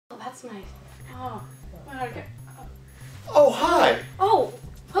that's nice. Oh, okay. Oh, hi. Oh,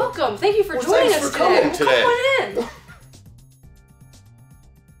 welcome. Thank you for joining us today. Thanks for coming today. Come on in.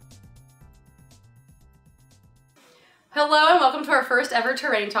 Hello and welcome to our first ever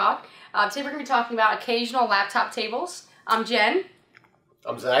Terrain Talk. Today we're going to be talking about occasional laptop tables. I'm Jen.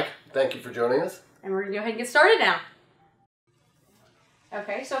 I'm Zach. Thank you for joining us. And we're going to go ahead and get started now.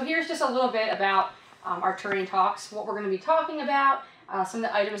 Okay, so here's just a little bit about our Terrain Talks, what we're going to be talking about, some of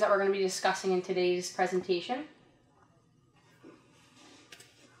the items that we're going to be discussing in today's presentation.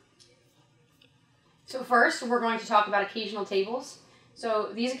 So first, we're going to talk about occasional tables.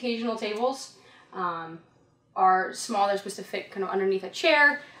 So these occasional tables are small. They're supposed to fit kind of underneath a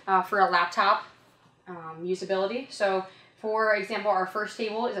chair for a laptop usability. So for example, our first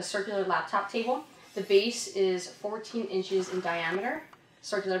table is a circular laptop table. The base is 14 inches in diameter,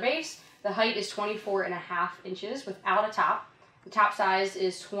 circular base. The height is 24.5 inches without a top. The top size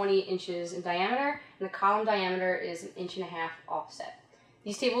is 20 inches in diameter, and the column diameter is 1.5 inches offset.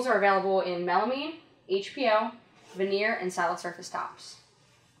 These tables are available in melamine, HPL, veneer, and solid surface tops.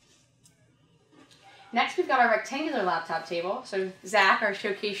 Next, we've got our rectangular laptop table. So Zach, our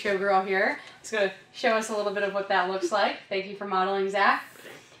showcase showgirl here, is going to show us a little bit of what that looks like. Thank you for modeling, Zach.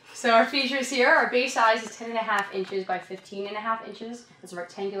 So our features here, our base size is 10.5 inches by 15.5 inches. It's a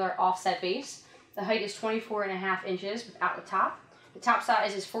rectangular offset base. The height is 24.5 inches without the top. The top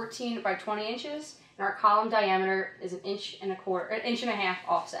size is 14 by 20 inches, and our column diameter is 1.25 inches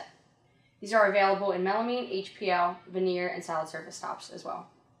offset. These are available in melamine, HPL, veneer, and solid surface tops as well.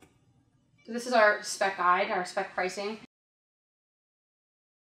 So this is our spec guide, our spec pricing.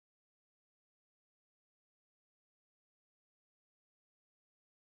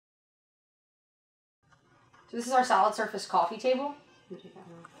 So this is our solid surface coffee table.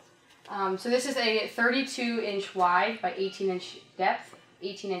 So this is a 32-inch wide by 18-inch depth,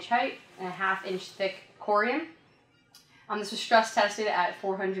 18-inch height, and a 1/2 inch thick corian. This was stress tested at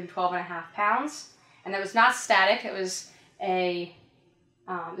 412.5 pounds, and that was not static. It was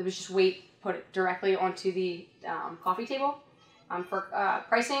just weight put directly onto the coffee table. For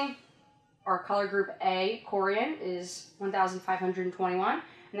pricing, our color group A corian is $1,521.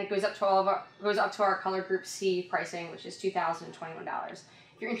 And that goes up to our color group C pricing, which is $2,021.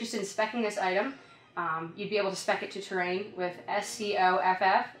 If you're interested in speccing this item, you'd be able to spec it to Terrain with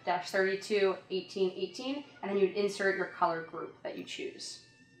SCOFF-321818, and then you'd insert your color group that you choose.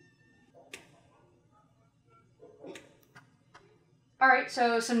 All right,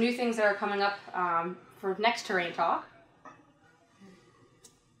 so some new things that are coming up for next Terrain Talk.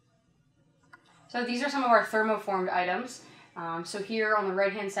 So these are some of our thermoformed items. So here on the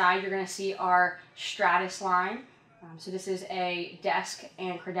right-hand side, you're going to see our Stratus line. So this is a desk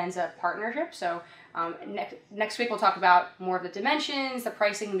and credenza partnership. So next week we'll talk about more of the dimensions, the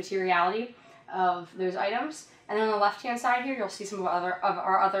pricing, the materiality of those items. And then on the left-hand side here, you'll see some of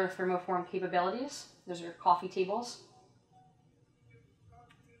our other thermoform capabilities. Those are coffee tables.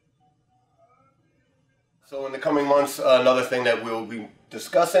 So in the coming months, another thing that we'll be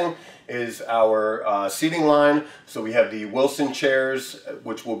discussing is our seating line. So we have the Wilson chairs,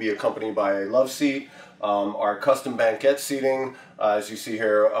 which will be accompanied by a love seat. Our custom banquette seating, as you see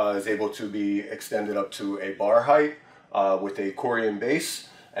here, is able to be extended up to a bar height with a corian base.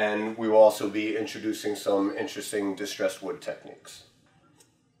 And we will also be introducing some interesting distressed wood techniques.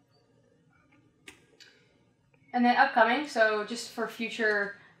 And then upcoming, so just for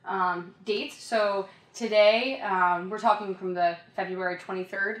future dates, so today, we're talking from the February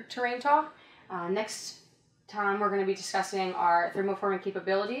 23rd Terrain Talk. Next time, we're going to be discussing our thermoforming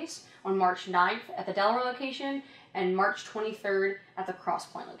capabilities on March 9th at the Delaware location and March 23rd at the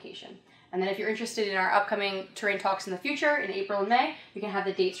Cross Point location. And then if you're interested in our upcoming Terrain Talks in the future, in April and May, you can have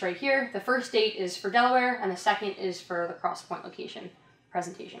the dates right here. The first date is for Delaware, and the second is for the Cross Point location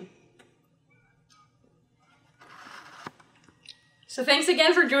presentation. So thanks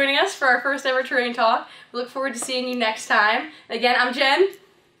again for joining us for our first ever Terrain Talk. We look forward to seeing you next time. Again, I'm Jen.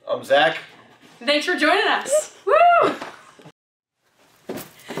 I'm Zach. Thanks for joining us. Woo!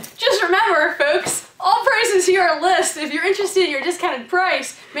 Just remember, folks, all prices here are list. If you're interested in your discounted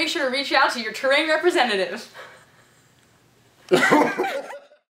price, make sure to reach out to your Terrain representative.